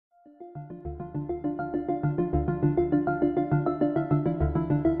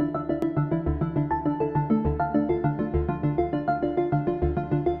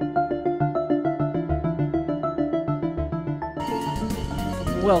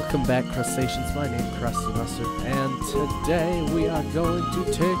Welcome back, crustaceans. My name is CrustyMustard, and today we are going to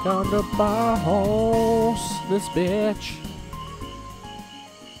take on the boss. This bitch.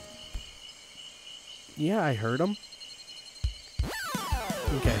 Yeah, I heard him.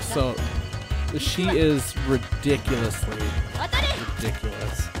 Okay, so she is ridiculously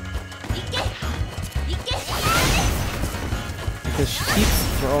ridiculous. Because she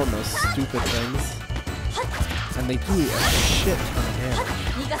keeps throwing those stupid things. And they do a shit ton of damage.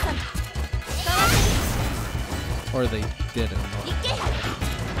 Or they didn't.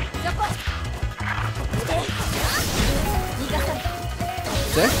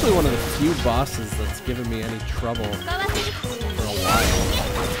 It's actually one of the few bosses that's given me any trouble for a while.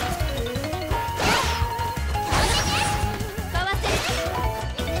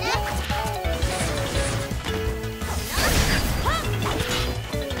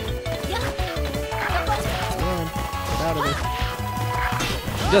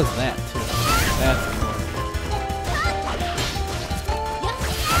 She does that too. That's annoying.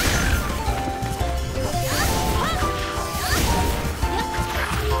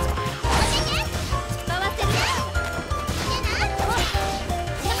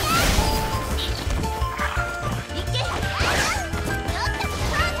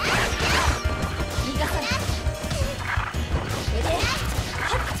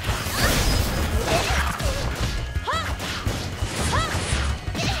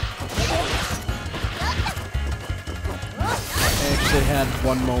 I had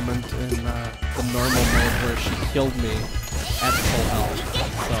one moment in the normal mode where she killed me at full health,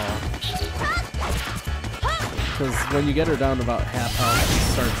 so because when you get her down to about half health, she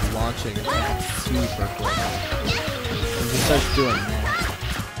starts launching attacks super quick, and she starts doing that.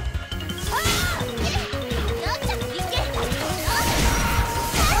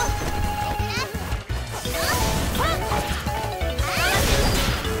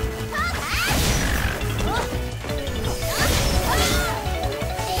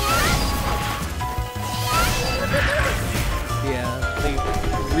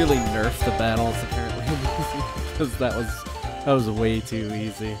 Really nerfed the battles apparently because that was way too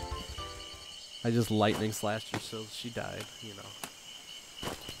easy. I just lightning slashed her so she died, you know.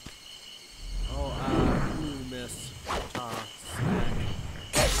 Oh, missed. Smack.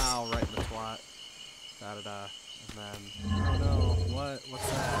 Ow, right in the twat. Da-da-da. And then, oh no, what's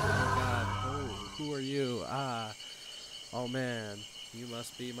that? Oh god, oh, who are you? Oh man. You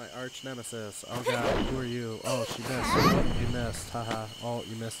must be my arch nemesis. Oh god, who are you? Oh, she missed. Oh, you missed. Haha. Oh,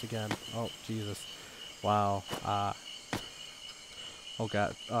 you missed again. Oh, Jesus. Wow. Oh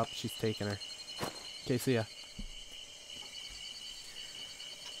god. Oh, she's taking her. Okay, see ya.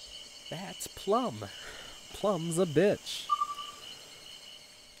 That's Plum. Plum's a bitch.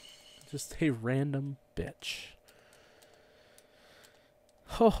 Just a random bitch.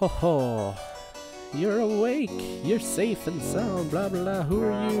 Ho ho ho. You're awake. You're safe and sound. Blah blah blah. Who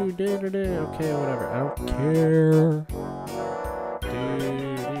are you? Da, da, da. Okay, whatever. I don't care.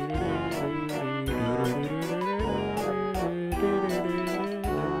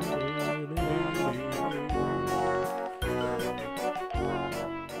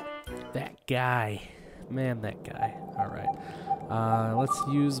 That guy. Man, that guy. Alright. Let's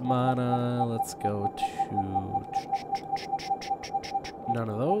use mana. Let's go to none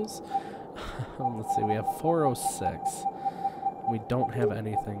of those. Let's see, we have 406. We don't have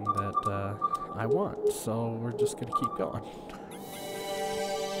anything that I want, so we're just gonna keep going.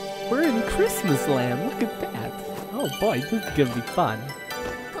 We're in Christmas land, look at that. Oh boy, this is gonna be fun.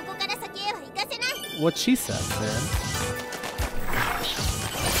 What she says, man.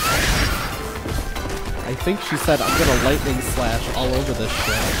 I think she said I'm gonna lightning slash all over this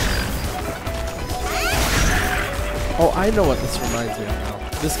shit. Oh, I know what this reminds me of now.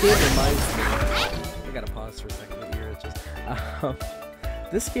 This game reminds me... I gotta pause for a second, my ear itches.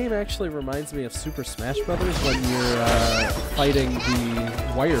 This game actually reminds me of Super Smash Brothers when you're fighting the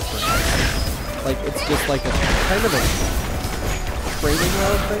wireframe. Like, it's just like a kind of a training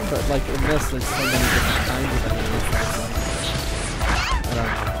round thing, but like in this, there's so many different kinds of enemies. I don't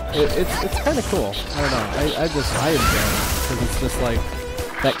know. It's kind of cool. I don't know. I enjoy it because it's just like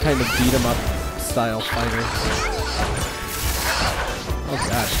that kind of beat 'em up style fighter. Oh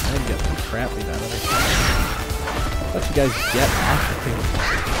gosh, I'm getting the crap beat out of me. Let you guys get after me.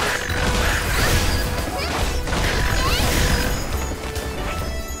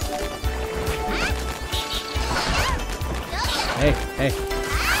 Hey, hey.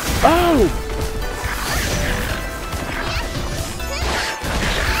 Oh!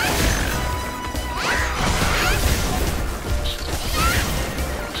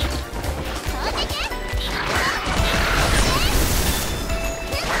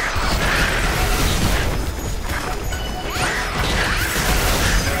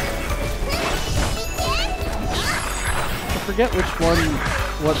 forget which one,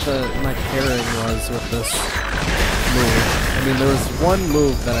 what my pairing was with this move. I mean, there was one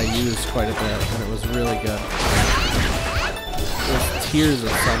move that I used quite a bit, and it was really good. It was Tears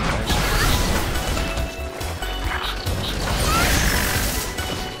of something.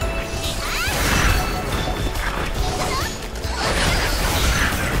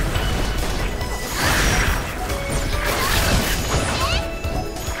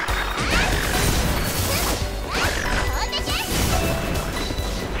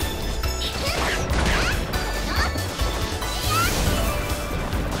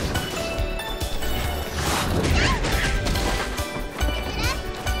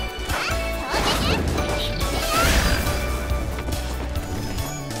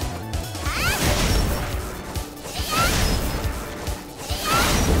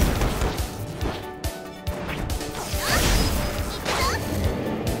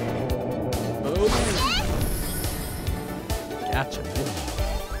 Gotcha, bitch.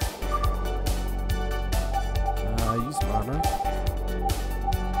 Use mana.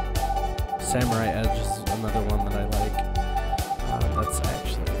 Samurai Edge is another one that I like. That's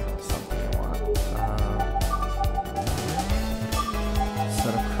actually something I want.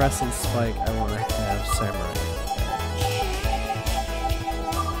 Instead of Crescent Spike, I want to have Samurai Edge.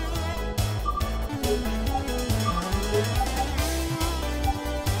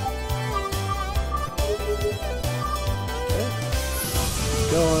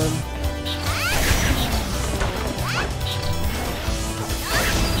 Going.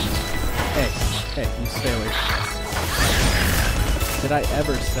 Hey, you stay away from this. Did I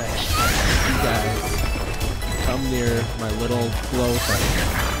ever say, you guys, come near my little glow thing?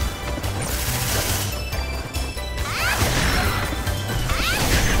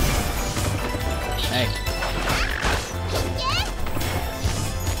 Hey.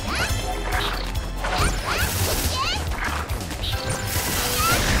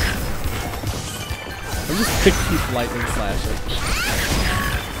 I'm just gonna keep lightning slashing.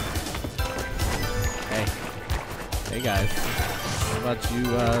 Hey guys, how about you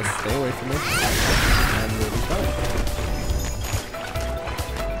stay away from me, and we'll be fine.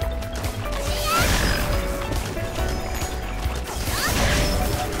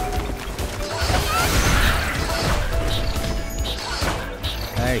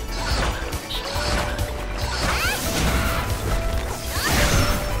 Hey.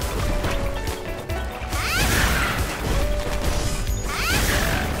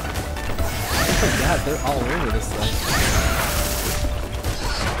 God, they're all over this thing.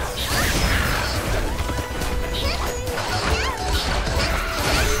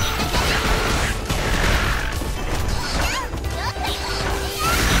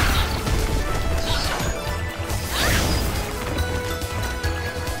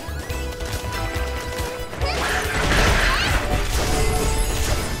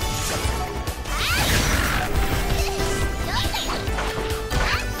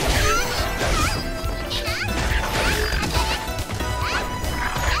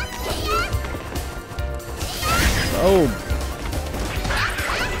 Oh,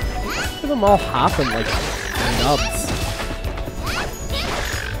 look at them all hopping like nubs.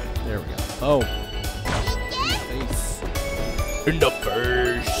 There we go. Oh, in the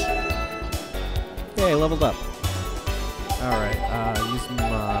face. Okay, leveled up. All right, use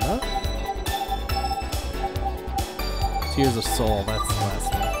mana. Tears of Soul. That's the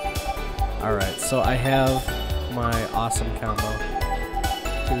last one. All right, so I have my awesome combo.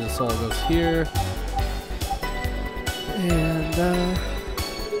 Tears of Soul goes here. And,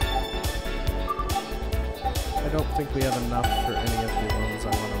 I don't think we have enough for any of the ones I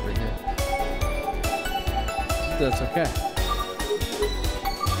want over here. That's okay.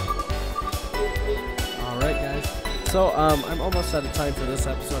 Alright, guys. So, I'm almost out of time for this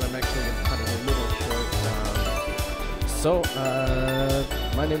episode. I'm actually going to cut it a little short.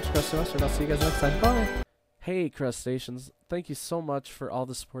 My name's CrustyMustard. I'll see you guys next time. Bye! Hey, Crustaceans. Thank you so much for all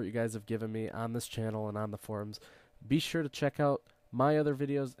the support you guys have given me on this channel and on the forums. Be sure to check out my other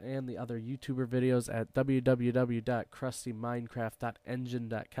videos and the other YouTuber videos at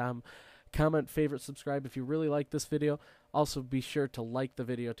www.CrustyMinecraft.engine.com. Comment, favorite, subscribe if you really like this video. Also, be sure to like the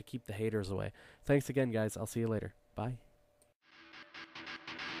video to keep the haters away. Thanks again, guys. I'll see you later. Bye.